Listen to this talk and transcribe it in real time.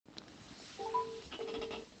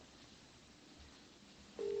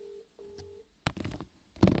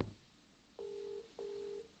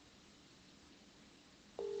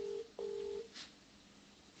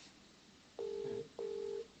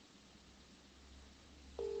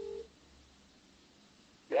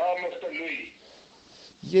Mr. Louis.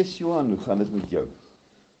 Yes, Johan, hoe gaan dit met jou?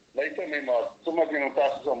 Luister my maar, sommer my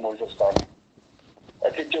notaties al mooi verstaan.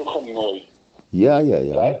 Ek het jou genooi. Ja.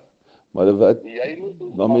 Maar wat, Jy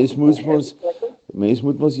moet maar mens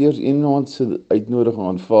moet mos eers iemand se uitnodiging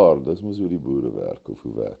aanvaar. Dis mos hoe die boere werk of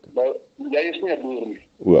hoe werk dit? Nou, jy is nie 'n boer nie.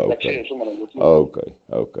 O, Ek okay. sê sommer net.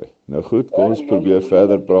 Okay. Nou goed, kom ons probeer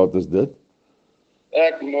verder praat as dit.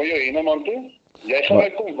 Ek nooi jou Hennenman toe. Jy gaan my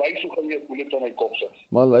kom wys hoe gaan jy 'n bullet aan my kop sit.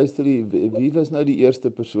 Maar luister, wie was nou die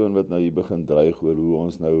eerste persoon wat nou hier begin dreig oor hoe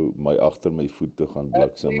ons nou agter my voete gaan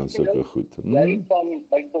bliksem en sulke goed? Jy van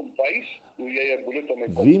my kom wys hoe jy 'n bullet aan my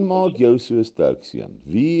kop Wie maak jou so sterk, seun?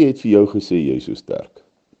 Wie het vir jou gesê jy is so sterk?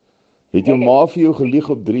 Het jou ma vir jou gelieg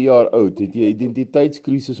op 3 jaar oud? Het jy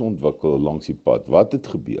identiteitskrisis ontwikkel langs die pad? Wat het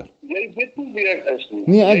gebeur? Jy weet nie wie ek is nie.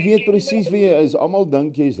 Nee, ek weet presies wie jy is. Almal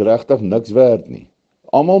dink jy's regtig niks werd nie.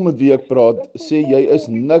 Almal met wie ek praat, sê jy is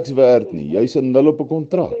niks werd nie. Jy's 'n nul op 'n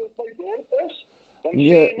kontrak.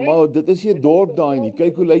 Nee, maar dit is nie dorp daai nie.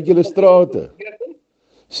 Kyk hoe lyk julle strate.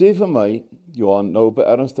 Sê vir my, Johan, nou op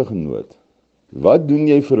 'n ernstige noot. Wat doen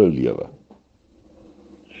jy vir 'n lewe?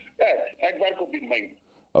 Ek werk op die myn.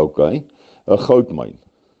 Okay, 'n goudmyn.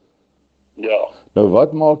 Ja. Nou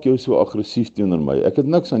wat maak jou so aggressief teenoor my? Ek het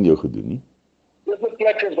niks aan jou gedoen nie. Dis 'n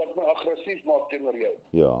plek is wat my aggressief maak teenoor jou.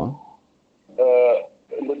 Ja.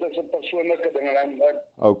 Dit is 'n persoonlike ding en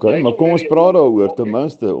Okay, maar kom ons praat daaroor ten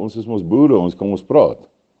minste. Ons is mos boere, ons kan ons praat.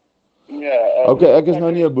 Ja. Okay, ek is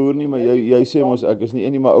nou nie 'n boer nie, maar jy sê mos ek is nie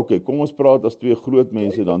een nie, maar okay, kom ons praat as twee groot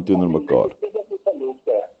mense dan teenoor mekaar.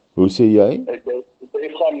 Hoe sê jy? Jy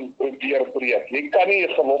gaan probeer breek. Jy kan nie 'n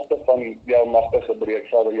gelofte van jou magte gebreek,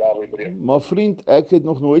 Vader Jahwe breek. Maar vriend, ek het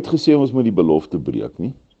nog nooit gesê ons moet die belofte breek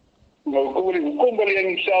nie. Nou hoekom wil jy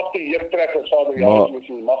nie self te heer trek as Vader Jahwe met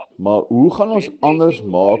jou mag? Maar hoe gaan ons anders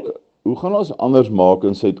maak? Hoe gaan ons anders maak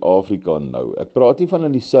in Suid-Afrika nou? Ek praat nie van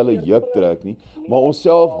in dieselfde juk trek nie, maar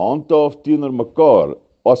onsself handhaaf teenoor mekaar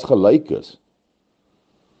as gelyk is.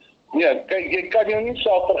 Ja, kyk, jy kan jou nie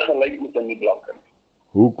self vergelyk met 'n nie-blanke nie.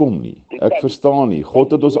 Hoekom nie? Ek verstaan nie.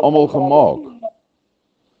 God het ons almal gemaak.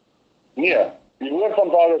 Nee, die woord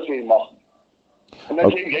van Vader sê jy mag. En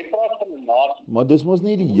dan jy praat van 'n nasie. Maar dis mos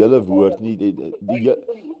nie die hele woord nie.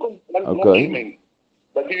 Okay.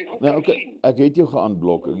 Nee, okay. Ek het jou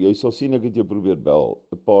geaanblok. Jy sal sien ek het jou probeer bel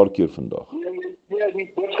 'n paar keer vandag. Nee,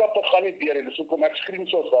 die boodskappe gaan nie deur nie. Dis hoekom ek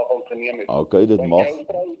screenshots daarvan geneem het. Okay,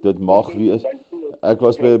 dit mag wees. Ek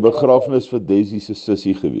was by 'n begrafnis vir Desi se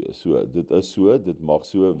sussie gewees. So, dit mag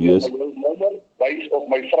so wees. Wys op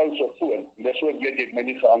my vrou se foon. Dis so weet jy my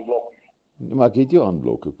nie geaanblok nie. Nee, maar ek het jou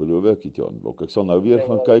aanblok. Ek beloof ek het jou aanblok. Ek sal nou weer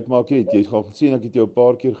gaan kyk maar jy gaan sien ek het jou 'n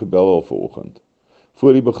paar keer gebel al vanoggend.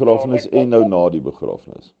 Voor die begrafnis en nou na die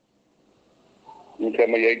begrafnis. Okay,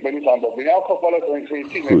 maar jy het my nie geaanblok nie. In elk geval het ek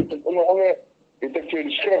gesien ek het onder andere het ek vir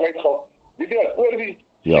die skrif uitgehaal. Weet jy wat oor die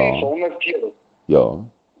 600 keer. Ja.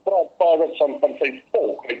 Praat Vader van sy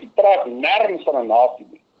volk. Hy praat nêrens van 'n nasie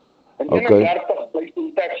nie. En 31 bly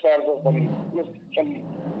die teksverse van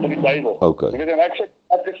die Bybel. Okay. Jy weet en ek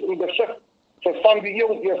is in besit van die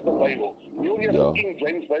heel eerste Bybel. Die heel eerste King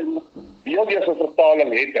James Bybel. Die heel eerste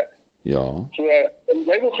vertaling het ek. Ja. So in die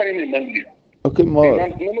Bybel gaan jy nie min nie. Okay, maar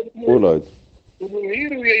alright. Die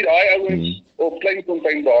manier hoe jy daai ouens op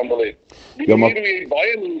Kleinfontein behandel het. Die manier hoe jy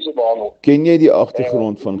baie mense behandel. Ken jy die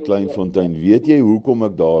agtergrond van Kleinfontein? Weet jy hoekom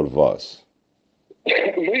ek daar was?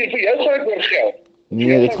 Moet jy vir jou gaan oor geld?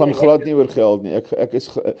 Nee, dit gaan glad nie oor geld nie. Ek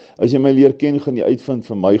is as jy my leer ken, gaan jy uitvind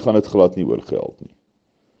vir my gaan dit glad nie oor geld nie.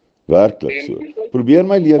 Werklik so. Probeer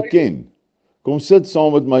my leer ken. Kom sit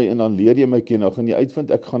saam met my en dan leer jy my ken. Dan gaan jy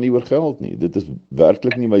uitvind ek gaan nie oor geld nie. Dit is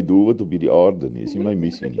werklik nie my doelwit op hierdie aarde nie. Dis nie my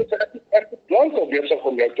missie nie.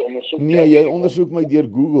 Nee, jy ondersoek my deur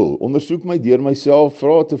Google. Ondersoek my deur myself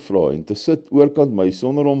vrae te vra en te sit oorkant my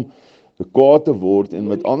sonder om kwaad te word en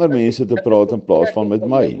met ander mense te praat in plaas van met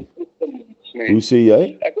my. Hoe sê jy?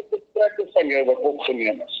 Ek het gesprekke van jou wat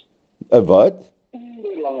opgeneem is. 'n Wat?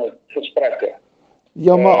 Lange gesprekke.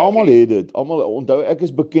 Ja, maar almal het dit. Almal onthou ek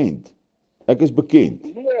is bekend. Ek is bekend.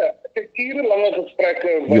 Nee, ek het urelange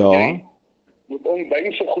gesprekke wat jy met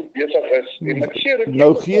onbyn so goed besig is. En ek sê dit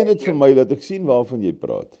nou gee dit vir my dat ek sien waarvan jy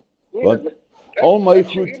praat. Want al my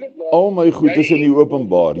goed is in die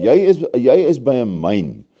openbaar. Jy is by 'n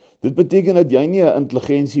myn. Dit beteken dat jy nie 'n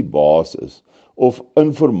intelligensiebaas is of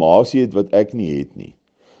inligting het wat ek nie het nie.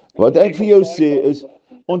 Wat ek vir jou sê is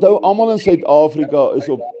onthou almal in Suid-Afrika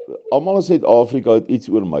het iets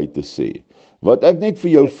oor my te sê. Wat ek net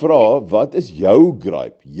vir jou vra, wat is jou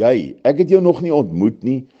gripe? Ek het jou nog nie ontmoet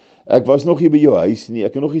nie. Ek was nog nie by jou huis nie.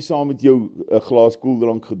 Ek het nog nie saam met jou 'n glas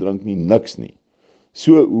koeldrank gedrink nie, niks nie.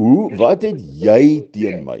 So, wat het jy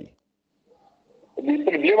teen my? die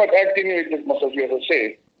probleem wat ek teen het, is maar soos jy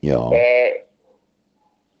gesê, Ja,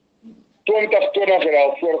 2020 het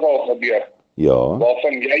al voorval gebeur, ja.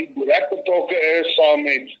 waarvan jy direk betrokke is saam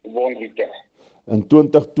met Johan Griessel. In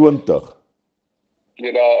 2020.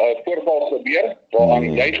 Het daar 'n voorval gebeur,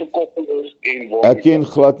 waaraan jy gekoppel is en Johan Ek ken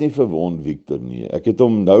glad nie vir Won Victor nie. Ek het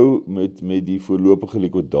hom nou met die voorlopige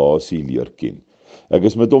likwidasie leer ken. Ek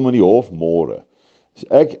is met hom in die hof môre. So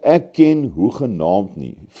ek ken hoegenaamd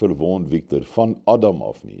nie vir Won Victor van Adam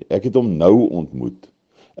af nie. Ek het hom nou ontmoet.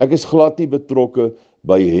 Ek is glad nie betrokke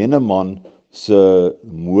by Hennenman se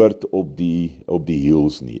moord op die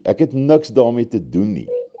Hiels nie. Ek het niks daarmee te doen nie.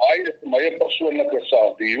 Hy is my persoonlike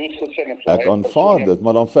saak, die Hiels gesin. Ek aanvaar dit,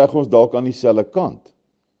 maar dan veg ons dalk aan dieselfde kant.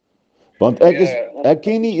 Want ek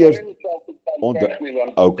ken nie eers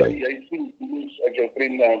okay. Jy sien Hiels uit jou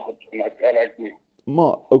vriende en goed, en ek nie.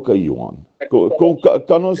 Maar okay Johan,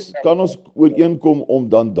 kan ons ooreenkom om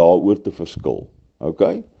dan daaroor te verskil.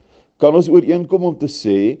 Okay? Kan ons ooreenkom om te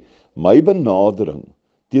sê my benadering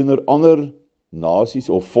teenoor ander nasies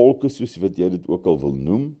of volke soos wat jy dit ook al wil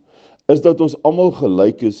noem, is dat ons almal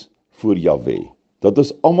gelyk is voor Jahwe. Dat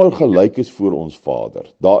ons almal gelyk is voor ons Vader.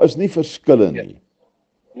 Daar is nie verskille nie.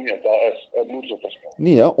 Nee, daar is 'n moeë verskil.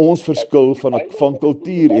 Nee, ons verskil van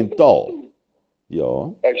kultuur en taal.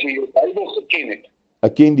 Ja. As jy die Bybel geken het.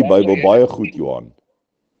 Ek ken die Bybel baie goed, Johan.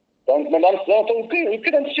 Dan hoe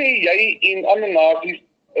kan dan sê jy en ander nasies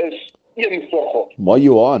is een voor God? Maar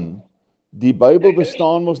Johan, die Bybel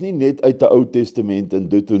bestaan mos nie net uit 'n Ou Testament en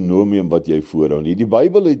Deuteronomium wat jy voorhou nie. Die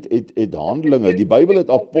Bybel het Handelinge, die Bybel het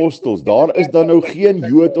apostels. Daar is dan nou geen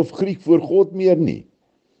Jood of Griek voor God meer nie.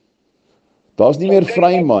 Daar's nie meer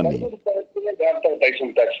vryman nie.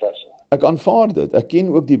 Ek aanvaar dit. Ek ken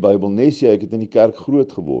ook die Bybel, nes jy, ek het in die kerk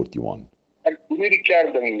groot geword, Johan. Ek doen nie die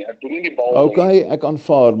kerk ding nie, ek doen nie die bal. Okay, ek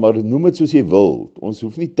aanvaar, maar noem dit soos jy wil. Ons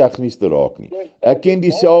hoef nie tegnies te raak nie. Ek ken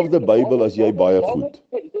dieselfde Bybel as jy baie goed.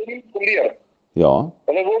 Ja.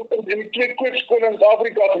 Hulle word in die twee kweekskole in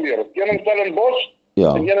Suid-Afrika geleer. Een in Stellenbosch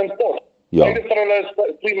en een in Port. Beide van hulle is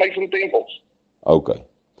 3 Mason tempels.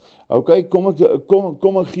 Okay, kom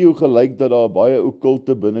ek gee jou gelyk dat daar baie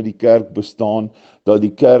okkulte binne die kerk bestaan, dat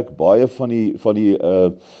die kerk baie van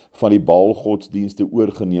die Baalgodsdienste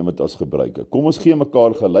oorgeneem het as gebruike. Kom ons gee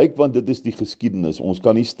mekaar gelyk, want dit is die geskiedenis. Ons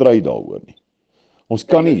kan nie stry daaroor nie. Ons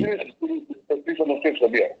kan nie.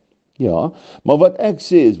 Ja, maar wat ek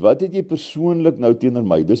sê is, wat het jy persoonlik nou teenoor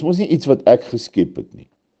my? Dis mos nie iets wat ek geskep het nie.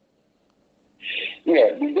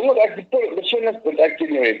 Nee, die ding wat ek persoonlik wat ek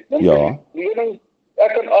teenoor het. Ja.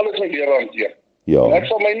 Ek kan alles in leer hanteer. Ja. En ek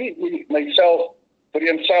sal my nie myself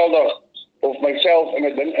vereenseldig of myself in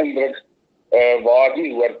 'n ding indruk waar ek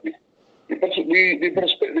nie hoort nie. Die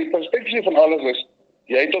perspektief van alles is,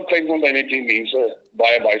 jy het op klein grond net die mense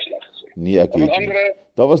baie sleg gesê. Nee, ek weet nie.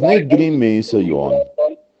 Daar was net 3 mense, Johan.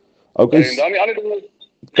 Okay. En dan die ander ding is,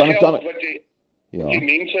 die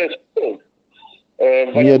mense skuld.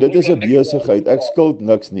 Nee, dit is 'n besigheid. Ek skuld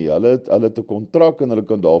niks nie. Hulle het 'n kontrak en hulle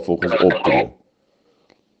kan daarvolgens optree.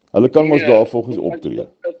 Hulle kan mos daarvolgens optree.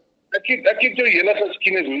 Ek het jou hele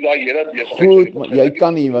geskiedenis hoe daai hele besigheid. Goed, maar jy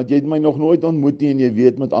kan nie, want jy het my nog nooit ontmoet nie en jy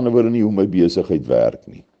weet met ander woorde nie hoe my besigheid werk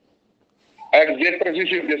nie. Ek weet presies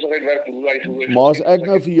hoe besigheid werk en hoe hy gewoon. Maar as ek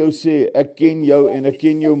nou vir jou sê, ek ken jou en ek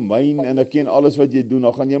ken jou myn en ek ken alles wat jy doen,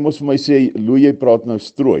 dan gaan jy mos vir my sê, "Loe, jy praat nou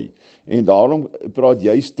strooi." En daarom praat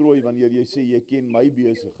jy strooi wanneer jy sê jy ken my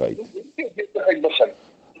besigheid. Besigheid begin.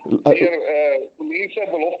 Mense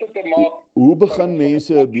belofte te maak. Hoe begin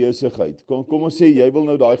mense 'n besigheid? Kom ons sê jy wil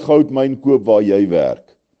nou daai goudmyn koop waar jy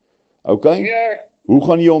werk. Okay? Ja. Hoe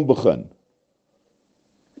gaan jy hom begin?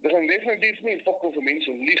 Dis definitief nie fokol vir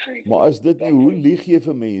mense lieg nie. Maar as dit nie, hoe lieg jy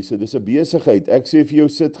vir mense? Dis 'n besigheid. Ek sê vir jou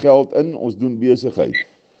sit geld in, ons doen besigheid.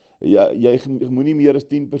 Ja, jy moenie meer as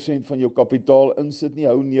 10% van jou kapitaal insit nie,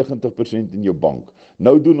 hou 90% in jou bank.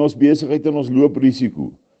 Nou doen ons besigheid en ons loop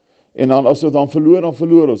risiko. En dan as ons dan verloor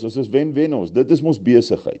ons. As ons wen ons. Dit is mos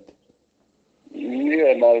besigheid.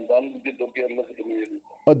 Nee, maar dan dit ook eerlik gedoen.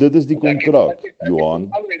 Maar dit is die kontrak, Johan.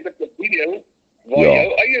 Waar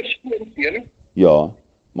jou eie skoonseun. Ja.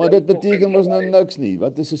 Maar dit beteken mos nou niks nie.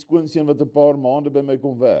 Wat is 'n skoonseun wat 'n paar maande by my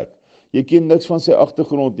kom werk? Jy ken niks van sy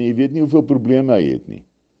agtergrond nie. Jy weet nie hoeveel probleme hy het nie.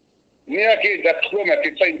 Nee, ek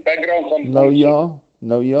het sy background van. Nou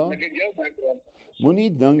ja. Ek het jou background. Moenie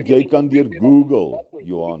dink jy kan deur Google,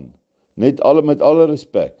 Johan. Met alle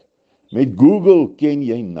respek. Met Google ken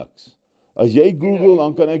jy niks. As jy Google,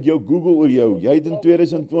 dan kan ek jou Google oor jou. Jy het in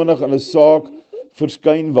 2020 in 'n saak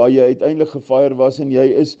verskyn waar jy uiteindelik gefire was en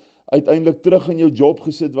jy is uiteindelik terug in jou job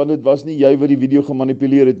gesit want dit was nie jy wat die video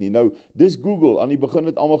gemanipuleer het nie. Nou, dis Google. Aan die begin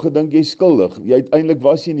het almal gedink jy skuldig. Jy uiteindelik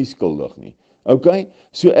was jy nie skuldig nie. Okay?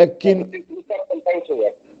 So ek ken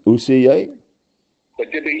Hoe sê jy? Dat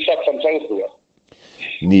jy by Isak van Sail gehoor.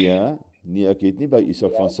 Nee, ek het nie by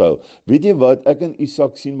Isak van Sail. Weet jy wat? Ek en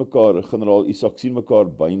Isak sien mekaar, generaal Isak sien mekaar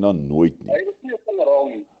byna nooit nie. Hy is nie 'n generaal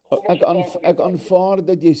nie. Ek aanvaar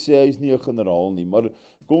dat jy sê hy is nie 'n generaal nie, maar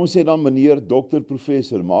kom ons sê dan meneer dokter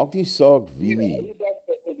professor, maak nie saak wie nie. Hy is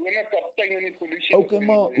 'n kaptein in die polisie. Okay,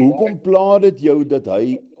 maar hoekom pla dit jou dat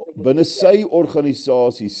hy binne sy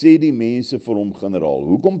organisasie sê die mense vir hom generaal?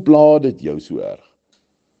 Hoekom pla dit jou so erg?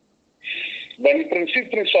 Want die prinsip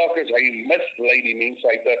van die saak is, hy mislei die mense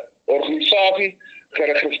uit 'n organisasie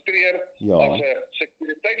geregistreer as 'n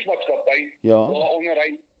sekuriteitsmaatskappy, waaronder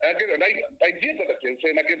hy weet dat ek sê,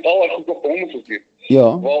 en ek het al goed op hom gesê,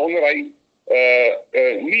 waaronder hy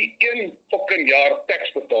nie 1 fucking jaar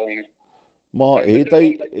teks betaal nie. Maar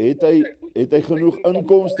het hy genoeg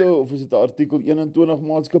inkomste, of is dit 'n artikel 21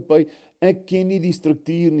 maatskappy? Ek ken nie die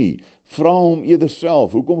struktuur nie. Vra hom eerder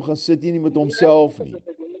self. Hoekom gaan sit jy nie met homself nie?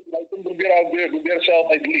 Probeer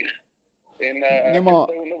self uitlieg. En nee, maar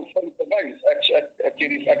ek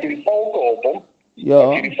het die valke op hom.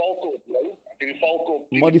 Ja. Ek het die valke op jou. Ek het die valke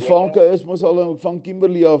op. Maar die valke is mos al van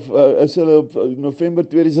Kimberley af, is hulle op November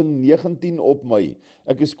 2019 op my.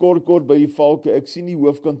 Ek is kort by die valke. Ek sien die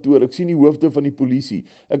hoofkantoor, ek sien die hoofde van die polisie.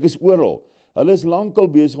 Ek is oral. Hulle is lankal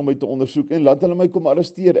besig om my te ondersoek en laat hulle my kom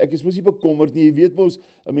arresteer. Ek is mos nie bekommerd nie. Jy weet mos,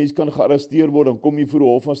 'n mens kan gearresteer word, dan kom jy voor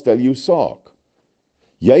 'n hof en stel jou saak.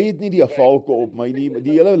 Jy het nie die valke op my nie,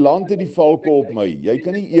 die hele land het die valke op my. Jy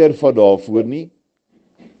kan nie eer van daarvoor nie.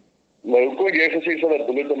 Maar hoe kon jy gesê sal dit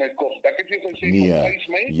bloed op my kos? Ek het jy gesê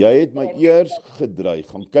nee, jy het my eers gedreig.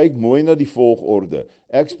 Gaan kyk mooi na die volgorde.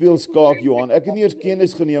 Ek speel skaak Johan. Ek het nie eers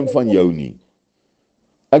kennis geneem van jou nie.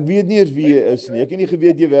 Ek weet nie eers wie jy is nie. Ek het nie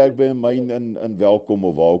geweet jy werk by 'n myn in Welkom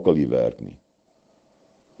of waar ook al jy werk nie.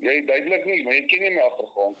 Jy duidelik nie, maar jy ken nie my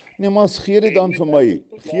agtergrond. Nee, maar gee dit dan vir my.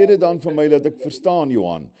 Gee dit dan vir my dat ek verstaan,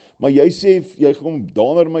 Johan. Maar jy sê jy kom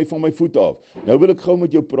dander my van my voet af. Nou wil ek gou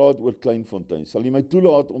met jou praat oor Kleinfontein. Sal jy my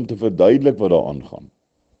toelaat om te verduidelik wat daar aangaan?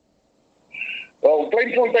 Wel,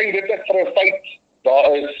 Kleinfontein, dit is vir 'n feit.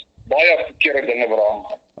 Daar is baie verkeerde dinge wat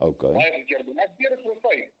aangaan. Okay. Baie verkeerde dinge. Ek weet dit vir 'n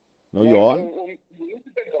feit. Nou Johan, om nie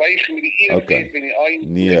te dreig met die EFF en die ANC.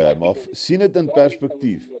 Nee, maar sien dit in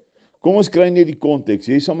perspektief. Kom ons kry net die konteks.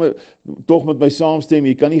 Jy sal my tog met my saamstem.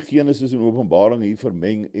 Jy kan nie Genesis en Openbaring hier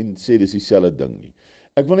vermeng en sê dis dieselfde ding nie.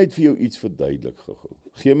 Ek wil net vir jou iets verduidelik gou.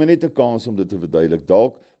 Gee my net 'n kans om dit te verduidelik.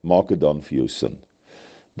 Dalk maak dit dan vir jou sin.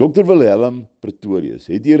 Dr. Wilhelm Pretorius,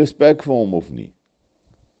 het jy respek vir hom of nie?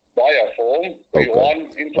 Baie vir hom, vir Johan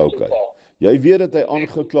en vir sy pa. Jy weet dat hy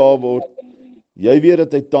aangekla word. Jy weet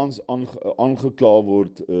dat hy tans aangekla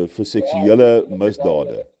word vir seksuele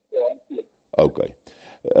misdade. Okay.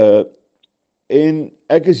 En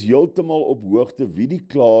ek is heeltemal op hoogte wie die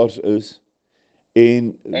klaars is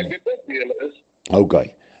en ek weet ook wie hulle is.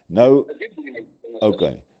 Okay.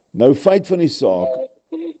 Nou feit van die saak.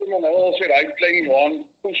 Nou al sê hy klein Johan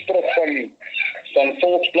toesprok van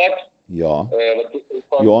Volksblad. Ja.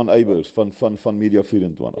 Johan Eybers van Media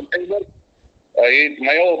 24. Hy het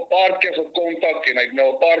my al 'n paar keer gekontak en hy het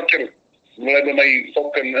nou 'n paar keer wil by my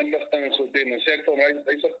fucking inligting en so doen en sê ek vir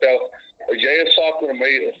hy vertel, as jy 'n saak oor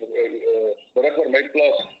my berig oor my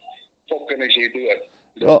plaas, fucking as jy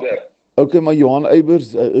dood. Okay, maar Johan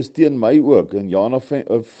Eybers is teen my ook en Jana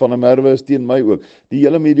van der Merwe is teen my ook. Die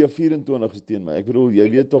hele Media 24 is teen my. Ek bedoel, jy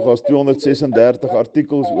weet tog as 236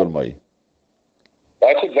 artikels oor my.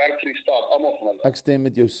 Baie goed werk vir die staat, almal van hulle. Ek stem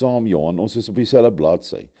met jou saam, Johan. Ons is op dieselfde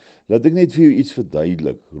bladsy. Laat ek net vir jou iets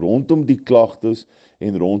verduidelik rondom die klagtes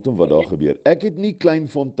en rondom wat daar gebeur. Ek het nie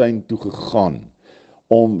Kleinfontein toe gegaan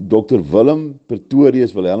om Dr. Wilhelm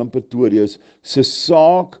Pretorius se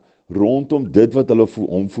saak rondom dit wat hulle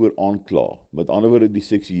hom voor aankla. Met ander woorde die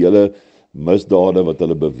seksuele misdade wat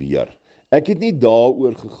hulle beweer. Ek het nie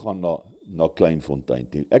daaroor gegaan na Kleinfontein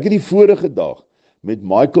nie. Ek het die vorige dag met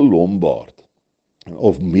Michael Lombard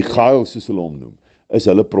of Michael soos hulle hom noem, is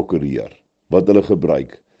hulle prokureur, wat hulle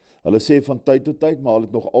gebruik. Hulle sê van tyd tot tyd, maar hulle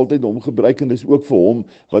het nog altyd hom gebruik en dis ook vir hom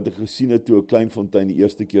wat ek gesien het toe Kleinfontein die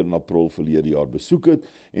eerste keer in April verlede jaar besoek het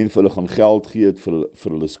en vir hulle gaan geld gee het vir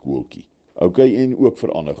hulle skooltjie. Okay, en ook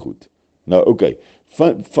vir ander goed. Nou okay,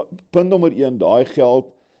 punt nommer 1, daai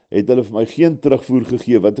geld het hulle vir my geen terugvoer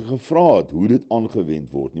gegee wat ek gevra het hoe dit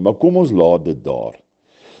aangewend word nie, maar kom ons laat dit daar.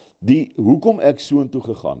 Hoekom ek soontoe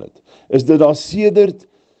gegaan het, is dat daar sedert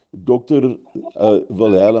Dr.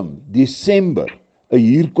 Wilhelm Desember 'n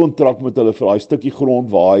huurkontrak met hulle vir daai stukkie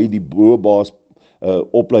grond waar hy die boebaas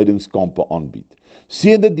opleidingskampe aanbied.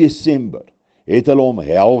 Sedert Desember het hulle hom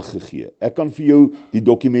hel gegee. Ek kan vir jou die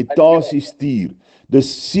dokumentasie stuur.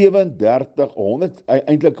 Dis 137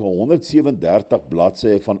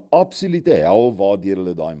 bladsye van absolute hel waardeur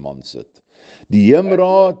hulle daai man sit. Die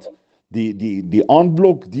Heemraad, die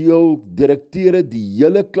aanblokdeel, direkteure, die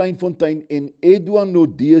hele Kleinfontein en Edouard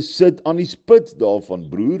Nodé sit aan die spits daarvan,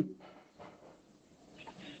 broer.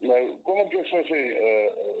 Nou, kom ek jou sê,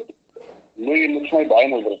 jy moet my baie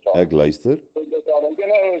nou verstaan. Ek luister. Dan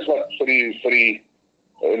is wat vir die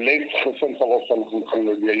leefgesin sal ons dan gaan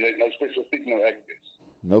nou spesifiek nou ek is.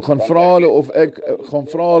 Nou gaan vra hulle of ek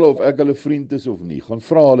hulle vriend is of nie. Gaan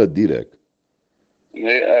vra hulle direk.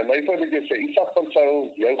 Nee, luister wat ek sê, Isak van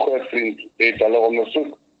Sail, jou groot vriend, het hulle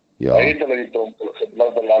ondersoek. Ja. Hy het hulle die tronk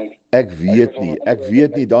beland. Ek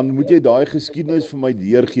weet nie, dan moet jy daai geskiedenis vir my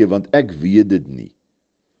deurgee, want ek weet dit nie.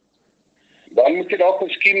 Dan moet jy dalk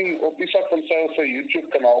miskien op Isak van Sail se YouTube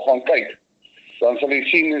kanaal gaan kyk. Dan sal jy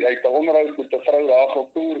sien, hy het 'n onderhoud met 'n vrou daar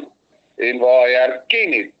gevoer, en waar hy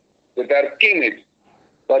erken het,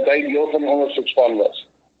 dat hy deel van die ondersoekspan was.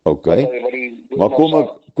 OK, maar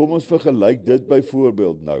kom ons vergelyk dit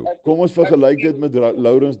byvoorbeeld nou. Kom ons vergelyk dit met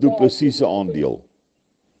Laurens Du Plessis se aandeel.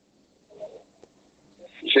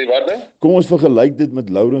 Sê wat dan? Kom ons vergelyk dit met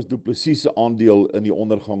Laurens Du Plessis se aandeel in die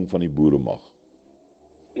ondergang van die boeremag.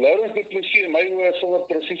 Laurens Du Plessis, my oor sonder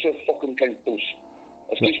presies 'n fucking klein poes.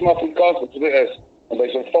 As jy maar Afrikaans wat dit is, en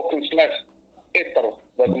hy's 'n fucking sleg etter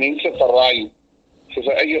wat mense verraai vir sy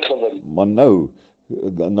eie gewin. Maar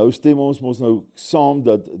nou stem ons mos nou saam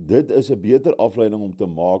dat dit is 'n beter afleiding om te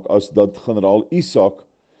maak as dat generaal Isak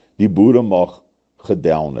die boeremag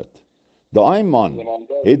gedown het. Daai man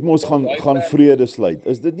het mos gaan vrede sluit.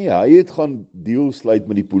 Is dit nie? Hy het gaan deal sluit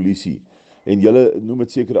met die polisie. En julle noem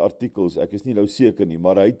dit sekere artikels, ek is nie nou seker nie,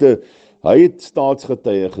 maar hy het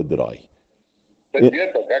staatsgetuie gedraai. Dit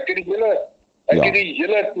weet ek het die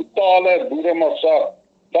hele totale boeremassa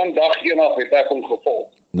van dag 1 af het ek hom gevolg.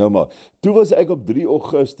 Nou maar, toe was ek op 3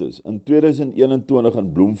 Augustus in 2021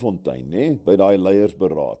 in Bloemfontein, by daai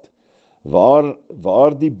leiersberaad,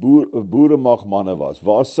 waar die boeremagmanne was,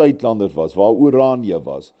 waar Suidlanders was, waar Oranje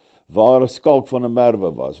was, waar Skakel vir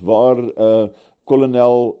Merwe was, waar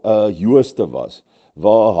kolonel Jooste was,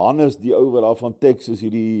 waar Hannes die ou wat daar van Texas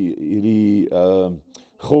hierdie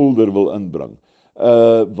gulder wil inbring,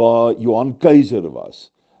 waar Johan Keiser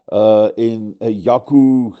was, en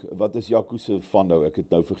Jaco, wat is Jaco se van nou, ek het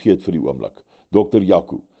nou vergeet vir die oomblik, Dr.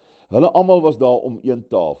 Jaco. Hulle almal was daar om een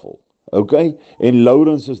tafel, okay? En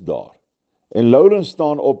Laurens is daar. En Laurens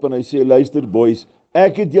staan op en hy sê, luister boys,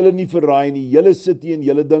 ek het julle nie verraai nie, julle sit hier en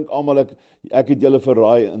julle dink almal ek het julle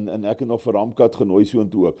verraai en ek het nog vir Ramkat genooi so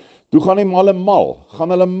intoe ook. Toe gaan hulle mal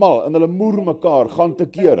en hulle moer mekaar, gaan te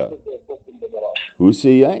kere. Hoe sê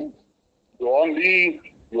jy?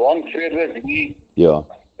 Johan Frederik Lee, ja.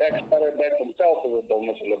 Ek homself as 'n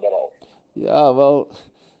domme liberaal. Ja, wel,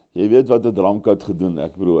 jy weet wat het Ramkat gedoen,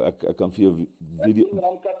 ek bedoel, ek kan vir jou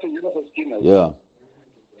Ramkat se hele geskiedenis. Ja.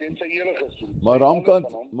 En sy hele geskiedenis.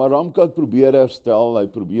 Maar Ramkat probeer herstel, hy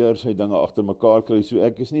probeer sy dinge agter mekaar kry, so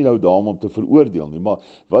ek is nie nou daar om te veroordeel nie, maar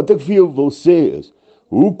wat ek vir jou wil sê is,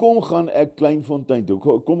 hoekom gaan ek Kleinfontein toe?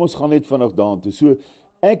 Kom ons gaan net vinnig daartoe. So,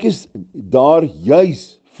 ek is daar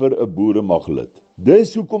juis vir 'n boeremaglid.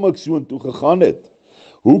 Dis hoekom ek so intoe gegaan het.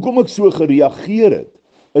 Hoekom ek so gereageer het,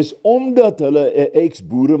 is omdat hulle 'n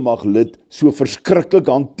ex-boeremaglid so verskriklik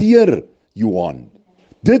hanteer, Johan.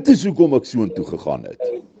 Dit is hoekom ek so intoe gegaan het.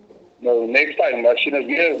 Nou, next time, as jy nou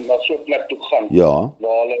weer na so 'n plek toe gaan, ja,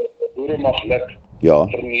 waar hulle boeremaglid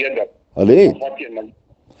verneder.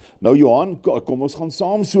 Nou Johan, kom ons gaan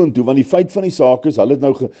saam so intoe, want die feit van die saak is, hulle het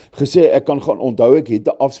nou gesê, ek kan gaan onthou, ek het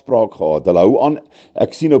 'n afspraak gehad. Hulle hou aan,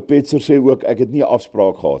 ek sien nou Petser sê ook, ek het nie 'n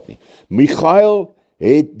afspraak gehad nie. Michael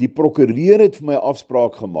die prokureur het vir my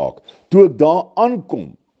afspraak gemaak. Toe ek daar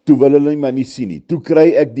aankom, toe wil hulle my nie sien nie. Toe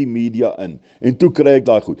kry ek die media in, en toe kry ek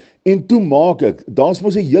daai goed. En toe maak ek, daar's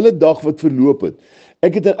mos 'n hele dag wat verloop het.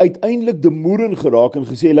 Ek het uiteindelik de moeren geraak en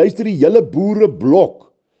gesê, luister die hele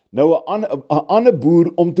boereblok, nou 'n ander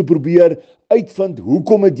boer om te probeer uitvind,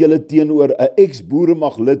 hoekom het julle teenoor 'n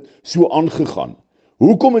ex-boeremaglid so aangegaan?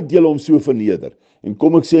 Hoekom het julle hom so verneder? En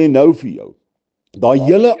kom ek sê nou vir jou, daai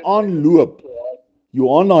hele aanloop,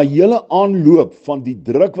 Johan, daai hele aanloop van die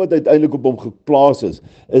druk wat uiteindelik op hom geplaas is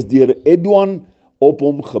deur Edouard op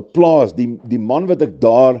hom geplaas, die man wat ek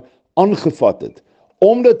daar aangevat het,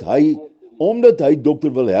 omdat hy Dr.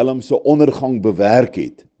 Wilhelm se ondergang bewerk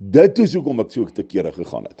het. Dit is hoekom ek so te kere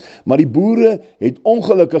gegaan het. Maar die boere het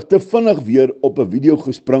ongelukkig te vinnig weer op 'n video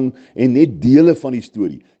gespring en net dele van die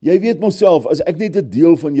storie. Jy weet myself, as ek net 'n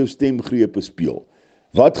deel van jou stemgrepe speel,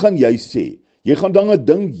 wat gaan jy sê? Jy gaan dan 'n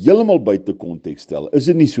ding heeltemal buite konteks stel. Is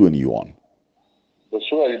dit nie so nie, Johan? Dis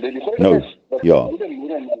so, die groot Nou, is, dat ja. die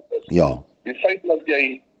moeder is, Ja. die feit dat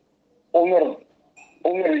jy onder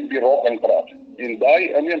die rok in praat, en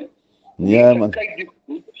daai, Nee, man. kyk,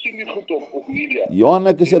 jy sien nie goed op media. Johan,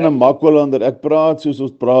 ek is in 'n Makwalander. Ek praat soos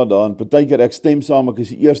ons praat daar. En partykeer ek stem saam, ek is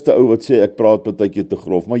die eerste ou wat sê ek praat partykeer te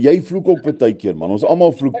grof. Maar jy vloek ook partykeer, man. Ons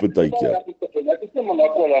almal vloek partykeer. Ek is nie 'n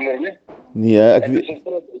Makwalander nie. Nee, ek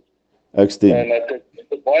ek stem. En ek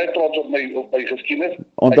is baie trots op my geskiedenis.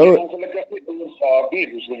 Onthou- Ek het ongelukkig nie ondervaar nie,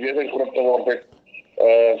 dus die wees groot geword het.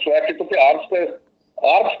 So ek het op die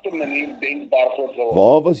hardste manier denkbaar groot geword.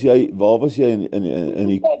 Waar was jy in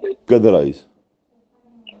die kinderhuis?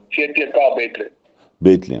 CTK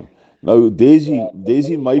Bethlehem. Nou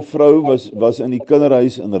Daisy my vrou was in die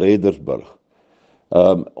kinderhuis in Reddersburg.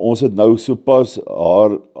 Ons het nou sopas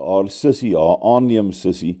haar sussie, haar aanneem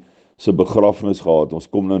sussie se begrafnis gehad. Ons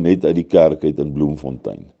kom nou net uit die kerk uit in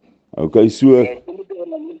Bloemfontein. Okay, so Kom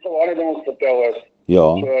ek waar dit ons vertel is. ja.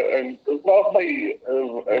 So en dit maak my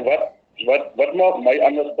wat maak my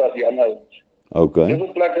anders as die ander? Okay. Dis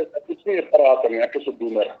 'n plek ek is nie 'n prater nie, ek is 'n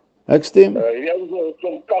doener. Ek stem. Jy wil 'n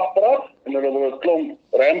klomp kap praat en dan wil 'n klomp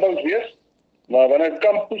Rambos wees. Maar wanneer dit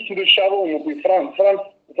kom push to the shovel om op die front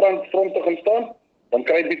te gaan staan, dan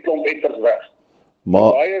kry jy die klomp etters weg.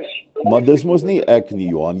 Maar dis mos nie ek nie,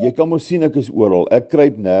 Johan. Jy kan mos sien ek is oral. Ek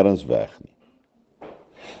kruip nêrens weg nie.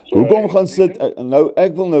 Hoekom gaan sit nou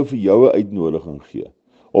ek wil nou vir jou 'n uitnodiging gee.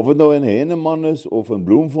 Of dit nou in Hennenman is of in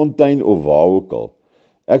Bloemfontein of waar ook al.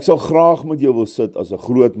 Ek sal graag met jou wil sit as 'n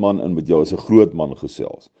groot man en met jou as 'n groot man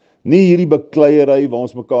gesels. Nie hierdie bekleierery waar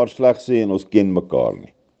ons mekaar sleg sê en ons ken mekaar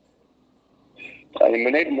nie. Jy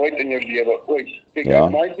moet net nooit in jou lewe ooit. Kyk, Ja.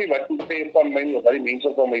 ek maak nie wat jy sê van my of wat die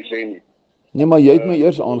mense van my sê nie. Nee, maar jy het my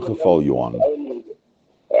eers aangeval, Johan.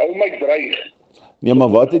 Hou my dreig. Nee, maar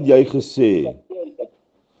wat het jy gesê?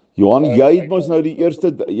 Johan, jy het mos nou die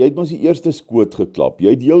eerste skoot geklap. Jy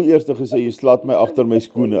het heel eers gesê jy slaat my agter my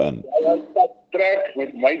skoene in. Trek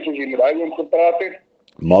met my soos jy met daai oom gepraat het.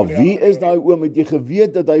 Maar wie is daai oom? Het jy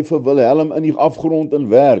geweet dat hy vir Wilhelm in die afgrond in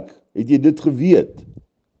werk? Het jy dit geweet?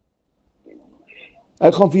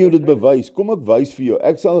 Ek gaan vir jou dit bewys. Kom ek wys vir jou.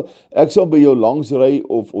 Ek sal by jou langs ry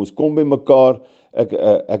of ons kom by mekaar.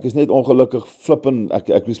 Ek is net ongelukkig flippen. Ek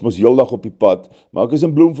is mos heeldag op die pad, maar ek is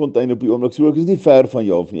in Bloemfontein op die oomblik. So ek is nie ver van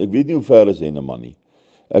jou af nie. Ek weet nie hoe ver is Hennenman nie.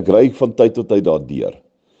 Ek ry van tyd tot tyd daardeur.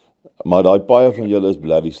 Maar daai paaie van julle is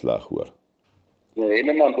blerrie sleg, hoor.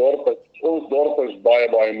 Hennenman ons dorp is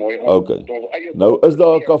baie mooi. Okay. Nou is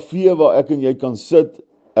daar 'n kafee waar ek en jy kan sit.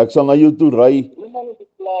 Ek sal na jou toe ry. Hennenman is 'n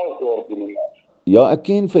plaasdorp nie. Ja, ek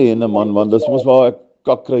ken vir Hennenman want dis mos waar ek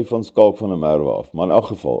kak kry van Skakel van 'n merwe af. Maar in elk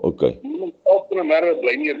geval, okay. Skakel van 'n merwe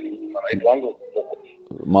bly nie, maar hy het lank op.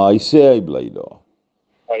 Maar hy sê hy bly daar.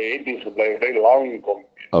 Hy het nie gebly, hy lank kom.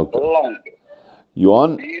 Okay. Lank.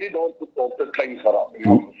 Johan, Hierdie dorp het tot te klein geraak.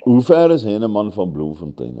 hoe ver is Hennenman van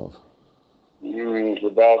Bloemfontein af? So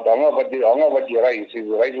wat jy ry, as jy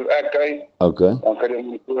ry soos ek ry, Okay. dan kan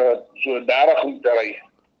jy so 30 moet ry.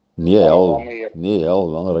 Nee,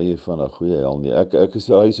 hel, dan ry jy van 'n goeie hel nie. Ek is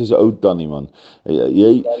hy is 'n ou tannie man.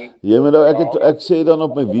 Jy moet nou ek sê dan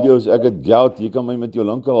op my video's ek het geld, jy kan my met jou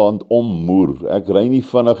linkerhand ommoer. Ek ry nie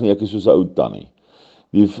vinnig nie, ek is soos 'n ou tannie.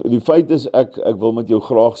 Die feit is ek wil met jou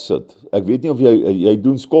graag sit. Ek weet nie of jy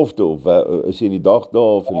doen skofte of is jy in die dag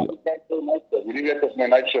daar of in die Hierdie week is my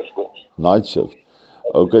night shift kos. night shift.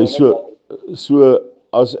 Okay, so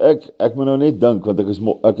as ek moet nou net dink want ek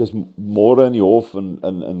is môre in die hof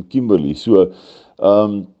in Kimberley. So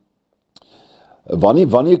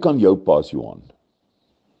wanneer kan jou pas, Johan?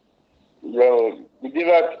 Wel, weet jy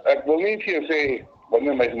wat, ek wil nie vir jou sê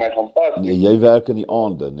wanneer my gaan pas Nee, jy werk in die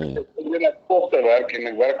aande, nee. Ek doen ek kofte werk en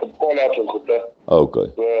ek werk op college en goede. Okay.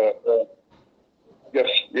 So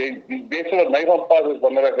die beste wat my gaan pas is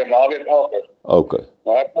wanneer ek 'n naweek af is. Okay.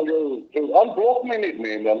 Maar ek kan jou aanblok my net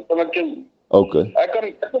nie, dan kan ek jou Okay. Ek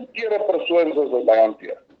kan keer 'n persoon soos wat my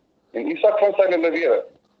hanteer. En Isak van sy lewe.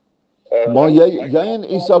 Maar jy en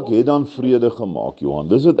Isak het dan vrede gemaak, Johan.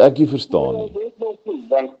 Dis wat ek nie verstaan nie.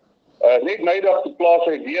 Want net nydag te plaas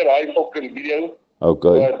hy weer hy fucking video.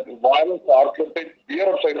 Okay. Waar ons hardloop het weer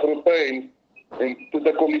op sy groepe en toe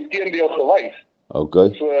ek kom die teendeel gewys.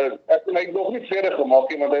 Okay. So ek en hy het nog nie vrede gemaak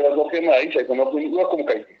nie, want hy was nog in my huis, hy kon nog nie oor kom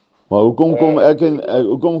kyk nie. Maar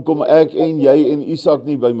hoekom kom ek en jy en Isak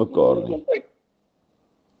nie by mekaar nie?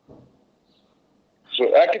 So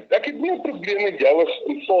ek het nie 'n probleem met jou as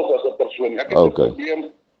 'n persoon. Ek het 'n probleem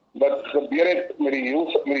wat gebeur het met die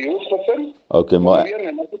Hills gesin. Okay, maar ek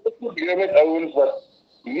het 'n probleem met ouens wat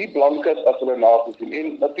nie blank is as hulle naggesien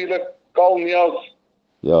en natuurlik Kalnias.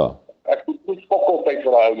 Ja. Ek het nie spokkeltyd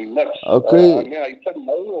vir daai ou nie, niks. Okay. Nee, hy sê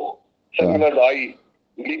nou nog sê hulle daai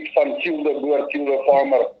lied van Kill the Boer, Kill the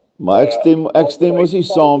Farmer. Maar ek stem ons nie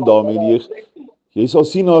saam daarmee. Jy sal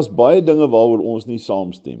sien daar's baie dinge waaroor ons nie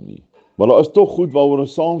saamstem nie. Maar daar is tog goed waaroor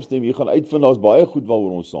ons saamstem. Jy gaan uitvind daar's baie goed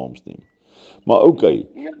waaroor ons saamstem. Maar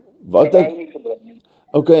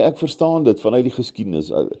ek verstaan dit vanuit die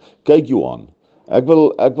geskiedenis. Kyk Johan, ek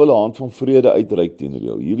wil 'n hand van vrede uitreik teenoor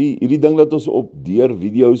jou. Hierdie ding dat ons op deur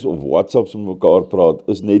video's of WhatsApps met mekaar praat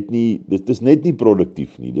dit is net nie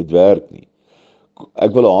produktief nie. Dit werk nie.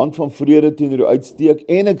 Ek wil 'n hand van vrede teenoor jou uitsteek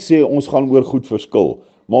en ek sê ons gaan oor goed verskil,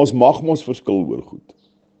 maar ons mag mos verskil oor goed.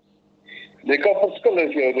 Jy kan verskil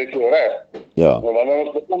as jy dit so reg. Ja. Maar wanneer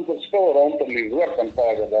ons begin verskil rondom die woord van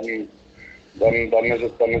Vader, dan is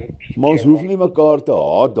dit Maar ons hoef nie mekaar te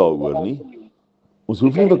haat daaroor nie. Ons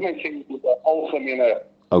hoef nie algemene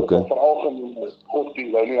veralgemene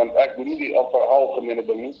godsdienst nie, want ek doen nie die veralgemene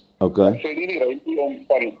ding nie. Okay. Ek sê nie die ruimte om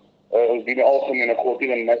van die algemene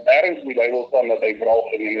godsdienst, maar ergens moet hy wel staan dat hy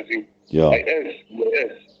veralgemene is. Ja. Hy is.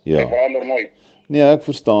 Ja. Hy verander nooit. Nee, ek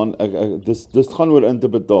verstaan. Dis gaan oor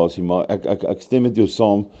interpretasie, maar ek stem met jou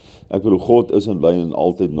saam. Ek bedoel God is en bly en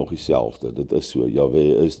altyd nog dieselfde. Dit is so.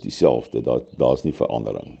 Jahwe is dieselfde. Daar's nie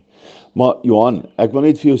verandering. Maar Johan, ek wil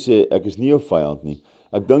net vir jou sê, ek is nie jou vyand nie.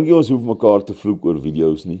 Ek dink jy ons hoef mekaar te vloek oor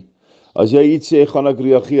video's nie. As jy iets sê, gaan ek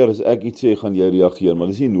reageer. As ek iets sê, gaan jy reageer. Maar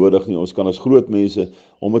dis nie nodig nie. Ons kan as groot mense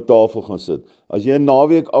om 'n tafel gaan sit. As jy 'n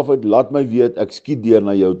naweek af het, laat my weet. Ek skiet deur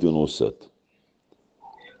na jou toe en ons sit.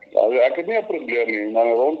 Ja, ek het nie 'n probleem nie.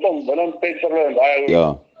 Maar rondom Willem Petserle en daai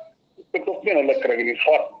Ja. ek tog nie hulle kry in die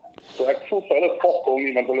vat. So ek voel vir hulle fokol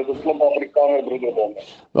nie, want hulle is 'n klomp Afrikaner broederbonde.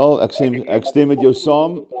 Wel, ek stem met jou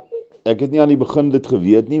saam. Ek het nie aan die begin dit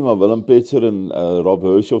geweet nie, maar Willem Petser en Rob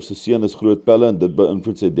Hirschhoff se seun is groot pelle en dit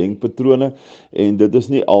beïnvloed sy denkpatrone en dit is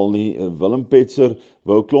nie al nie. Willem Petser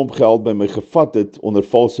wou 'n klomp geld by my gevat het onder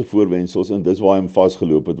valse voorwendsels en dis waar hy hom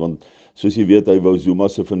vasgeloop het, want soos jy weet, hy wou Zuma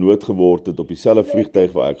se vernoot geword het op dieselfde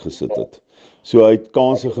vliegtuig waar ek gesit het. So hy het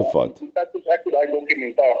kansse gevat. Dit is ek daai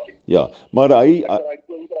dokumentasie. Ja, maar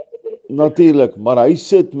natuurlik, maar hy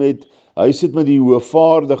sit met die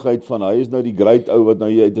hoëvaardigheid van hy is nou die great ou wat nou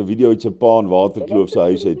jy uit 'n video uit sy pa in Waterkloof se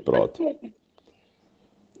huis uit praat.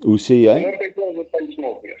 Hoe sê jy?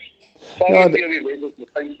 Ja,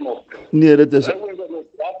 nee, dit is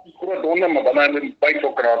groot honde, maar dan hy net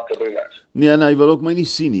byfokraak te doen. Nee, en hy wil ook my nie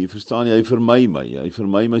sien nie, verstaan jy? Hy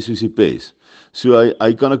vermy my soos die pes. So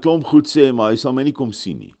hy kan 'n klomp goed sê, maar hy sal my nie kom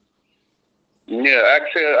sien nie. Nee, ek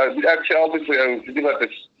sê altyd vir jou, weet jy wat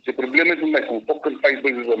is die probleem met my kom fucking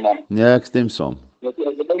Facebook is 'n man. Nee, ek stem saam. As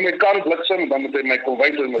hy my kan bliksem, dan moet hy my kom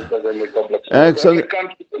wys hoe hy my kan bliksem.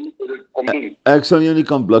 Ek sal jou nie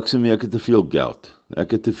kan bliksem nie, ek het te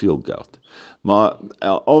veel geld. Maar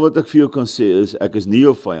al wat ek vir jou kan sê is, ek is nie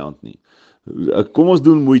jou vyand nie. Kom ons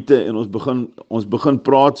doen moeite en ons begin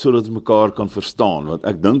praat sodat ons mekaar kan verstaan, want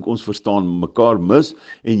ek dink ons verstaan mekaar mis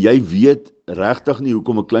en jy weet regtig nie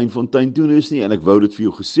hoekom ek Kleinfontein toe is nie en ek wou dit vir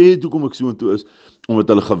jou gesê het hoekom ek so intoe is, omdat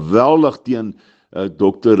hulle geweldig teen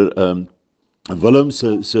Dr. Willem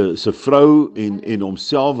se vrou en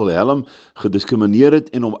homself Wilhelm gediskrimineer het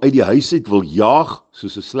en hom uit die huis uit wil jaag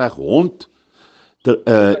soos 'n sleg hond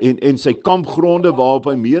en sy kampgronde waarop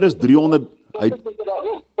hy meer as 300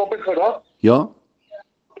 Ja.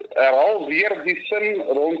 Herhaal weer die sin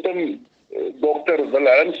rondom Dr.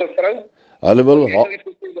 Wilhelm se vrou. Hulle wil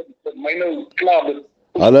my nou klaar.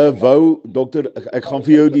 Hulle wou ek gaan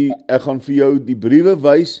vir jou die briewe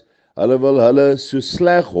wys. Hulle wil hulle so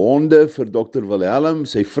sleg honde vir Dr. Wilhelm,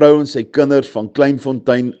 sy vrou en sy kinders van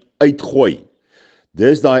Kleinfontein uitgooi.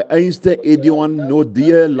 Dis daai einste Edouan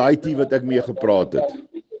Nodee laaitie wat ek mee gepraat het.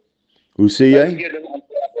 Hoe sê jy?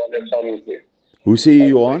 Hoe sê jy,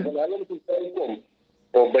 Johan?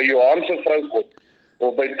 Of by Johan se vrou kom,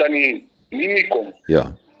 of by Tannie Mimi kom.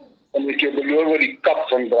 Ja. En ek jou beloof oor die kap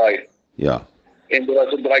van draai. Ja. En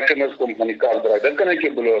as 'n draai kinders kom van die kar draai, dan kan ek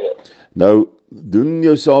jou beloof. Nou, doen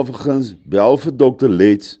jouself 'n guns, bel vir Dr.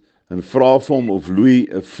 Letts en vra vir hom of Louis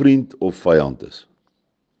 'n vriend of vyand is.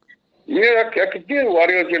 Nee, ek het nie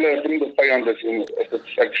worry as jy 'n vriend of vyand is.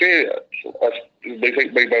 Ek sê, as by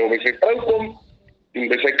sy vrou kom, en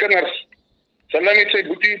by sy kinders, sal hy met sy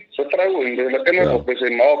boetie, sy vrou en hulle kinders of by sy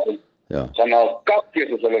ma kom. Ja. Gaan al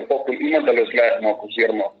kapkies as hulle fok en iemand hulle sleg maak of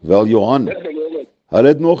seermaak. Wel, Johan, hulle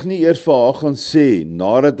het nog nie eers vir haar gaan sê,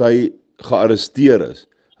 nadat hy gearresteer is.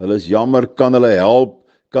 Hulle is jammer, kan hulle help,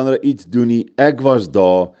 kan hulle iets doen nie, ek was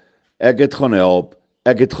daar, ek het gaan help,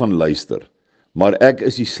 ek het gaan luister. Maar ek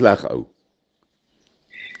is die sleg ou.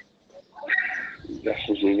 Ja,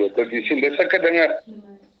 soos jy weet, jy sien, dis sulke dinge,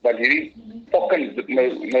 wat hierdie fucking,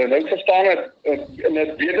 nou verstaan het, in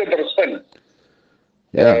 'n beter sin,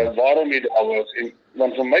 Ja. Waarom jy daar was. En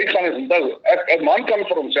want vir my gaan dit onthou, 'n man kan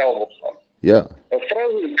vir homself opstaan. Ja. 'n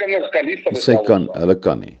Vrou en kinders kan nie vir Sy homself kan, hulle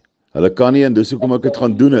kan nie. Hulle kan nie en dis hoekom ek dit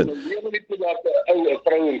gaan doen het. Jy moet nie toelaat 'n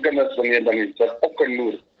vrou en kinders wanneer dan nie, dat ook kan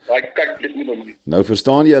loer. Daai kyk dit nie dan nie. Nou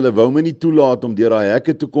verstaan jy, hulle wou my nie toelaat om deur daai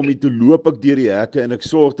hekke te kom nie, toe loop ek deur die hekke en ek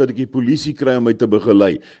sorg dat ek die polisie kry om my te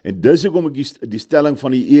begelei. En dis hoekom ek die stelling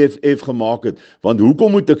van die EFF gemaak het, want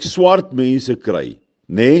hoekom moet ek swart mense kry,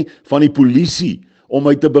 nê, van die polisie om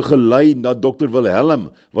my te begelei na Dr.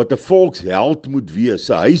 Wilhelm, wat 'n volksheld moet wees,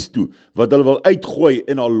 sy huis toe, wat hulle wil uitgooi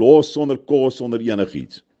en al los sonder kos, sonder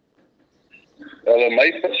enigiets.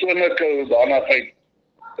 My persoonlike hoedanigheid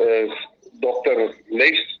is Dr.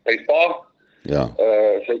 Les, sy pa, Ja,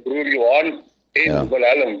 sy broer Johan en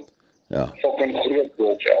Wilhelm, fucking groot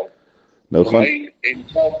volksheld. nou gaan, En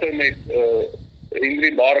selfs met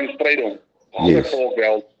Henry Barend Strydom, groot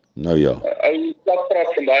volksheld. nou ja. Ou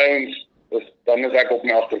plakpraat van daai ouens, dan is ek op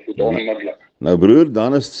my agtervoet, onmiddellik. Nou broer,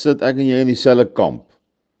 dan sit ek en jy in dieselfde kamp.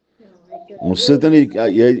 Ons sit in die,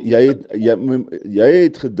 jy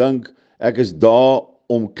het gedink, ek is daar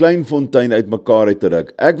om Kleinfontein uitmekaar uit te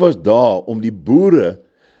ruk. Ek was daar om die boere,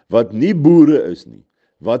 wat nie boere is nie,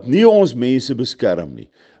 wat nie ons mense beskerm nie,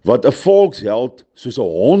 wat 'n volksheld soos 'n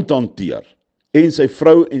hond hanteer, en sy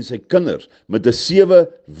vrou en sy kinders, met 'n 7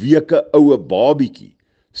 weke oue babietjie,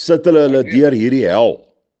 sit hulle deur hierdie hel.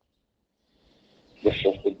 Dus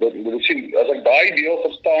as ek daai deel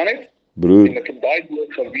verstaan het, Broer, en ek het daai deel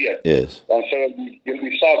geweet, yes. dan sou ek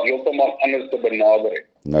die saak heeltemal anders te benader het.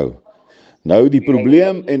 Nou die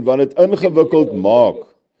probleem en wat dit ingewikkeld maak,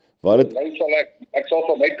 Nou sal ek sal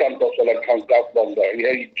van my kant af sal ek gaan kap dan daar.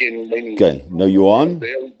 Jy ken my nie. Okay, nou Johan,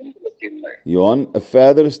 'n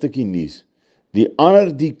verdere stukkie nuus.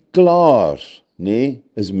 Die klaars, nê,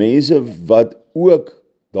 is mense wat ook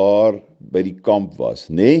daar by die kamp was,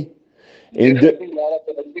 nê? En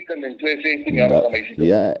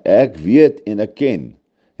ja, ek weet en ek ken.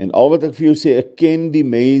 En al wat ek vir jou sê, ek ken die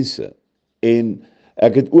mense en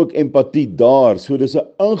ek het ook empatie daar, so dis 'n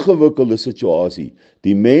ingewikkelde situasie.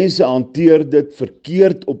 Die mense hanteer dit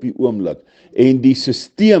verkeerd op die oomblik en die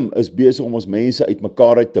stelsel is besig om ons mense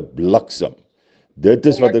uitmekaar uit te bliksem. Dit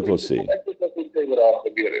is wat ek wil sê.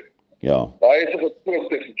 Ja. Daai is 'n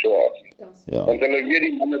gesproke situasie. Ja. Want hulle weet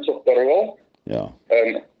die man is op parol. Ja.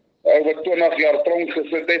 En oor 20 jaar tronk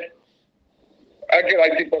gesit het. Ek het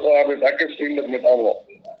daai tipe gehad, ek is vriendelik met almal.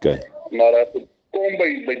 Okay. Maar as dit kom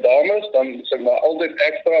by dames, dan sê maar altyd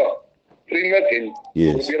extra vriendelik en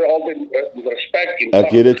probeer altyd met respek en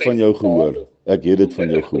ek het dit van jou gehoor.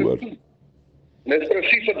 Dit is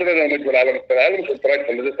presies wat hulle nou met Wilhelm getrek,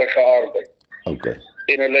 en dit is 'n geaardheid. Okay.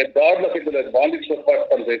 En hulle dadelik het hulle advantage gevat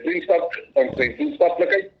van sy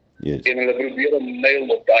vriendskaplikheid, en hulle probeer hom nail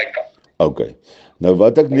op daai kant. Okay. Nou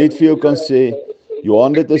wat ek net vir jou kan sê,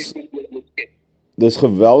 Johan, dis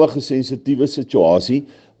geweldige sensitiewe situasie,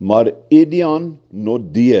 maar Edian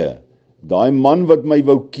Nodee, daai man wat my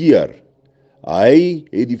wou keer, hy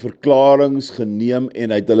het die verklaringe geneem en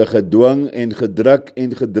hy het hulle gedwing en gedruk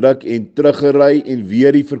en teruggery en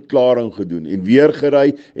weer die verklaring gedoen en weer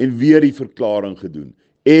gery en weer die verklaring gedoen.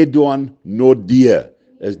 Edian Nodee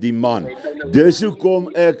is die man. Dis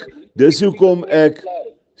hoekom ek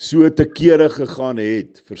so te kere gegaan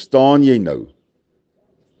het. Verstaan jy nou?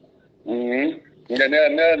 Ja,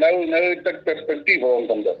 nou het ek perspektief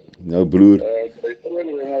rondom dit. Nou broer.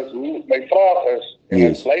 My vraag is, en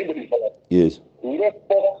ek bly by die vraag. Yes. Hoe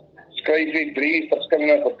skryf jy 3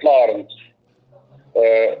 verskillende verklaringe?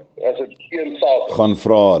 As dit een saak. Gaan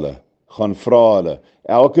vra hulle.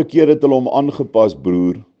 Elke keer het hulle hom aangepas,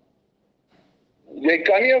 broer. Jy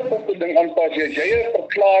kan nie 'n ding aanpas as jy 'n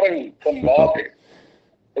verklaring gemaak het.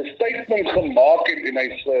 'n statement gemaak het en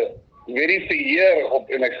hy's verifieer op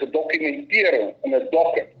en hy's gedokumenteer in 'n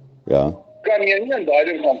document. Ja. Kan jy nie aan daai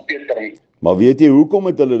ding van Peter nie. Maar weet jy hoekom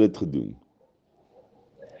het hulle dit gedoen?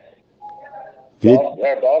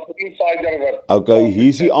 Daar's 'n insider wat. Okay, hier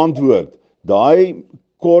is die antwoord. Daai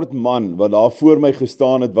kort man wat daar voor my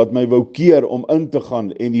gestaan het, wat my wou keer om in te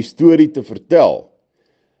gaan en die storie te vertel.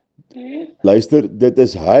 Luister, dit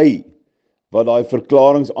is hy wat daai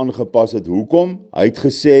verklaringe aangepas het. Hoekom? Hy het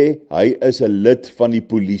gesê hy is 'n lid van die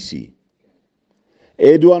polisie.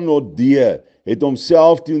 Edian Nodee het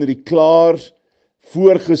homself teenoor die klaars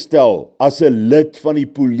voorgestel as 'n lid van die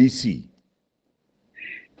polisie.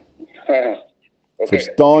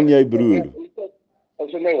 Verstaan jy, broer?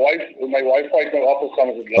 As my wifi nou afgegaan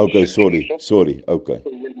het. Okay, sorry, okay.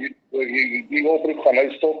 Die oproep gaan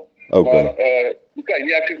nou stop. Okay. Maar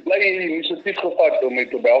ek is bly jy het initiatief gevat om my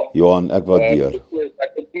te bel. Johan, ek waardeer.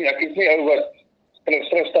 Ek is nie ou wat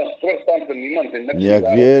terugstand vir niemand en niks. Nee, ek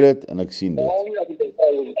weet dit en ek sien dit.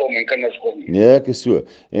 kom en kinders kom nie. Nee, ek is so.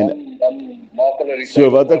 En Dan maak hulle die so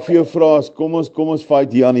wat ek vir jou vra is, kom ons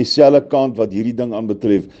fight hier aan dieselfde kant wat hierdie ding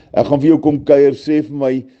aanbetref. Ek gaan vir jou kom kuier, sê vir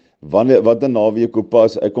my wat 'n naweek op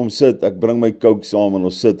pas. Ek kom sit, ek bring my coke saam en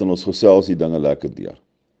ons sit en ons gesels die dinge lekker deur.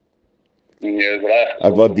 Nee, is reg.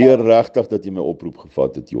 Ek waardeer regtig dat jy my oproep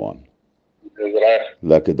gevat het, Johan. Dis reg.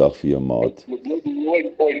 Lekker dag vir jou, maat. Moet nooit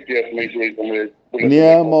ooit tegen my sê om dit.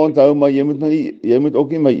 Nee, maar onthou maar jy moet ook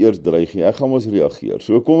nie my eers dreig nie. Ek gaan mos reageer.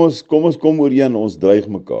 So kom ons kom ooreen, ons dreig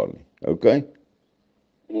mekaar nie. Okay?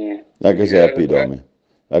 Ek is happy daarmee.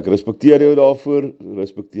 Ek respekteer jou daarvoor,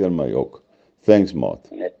 respekteer my ook. Thanks, maat.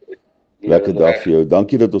 Lekker dag vir jou.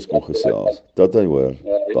 Dankie dat ons kon gesels. Tot hy hoor.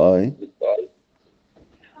 Bye.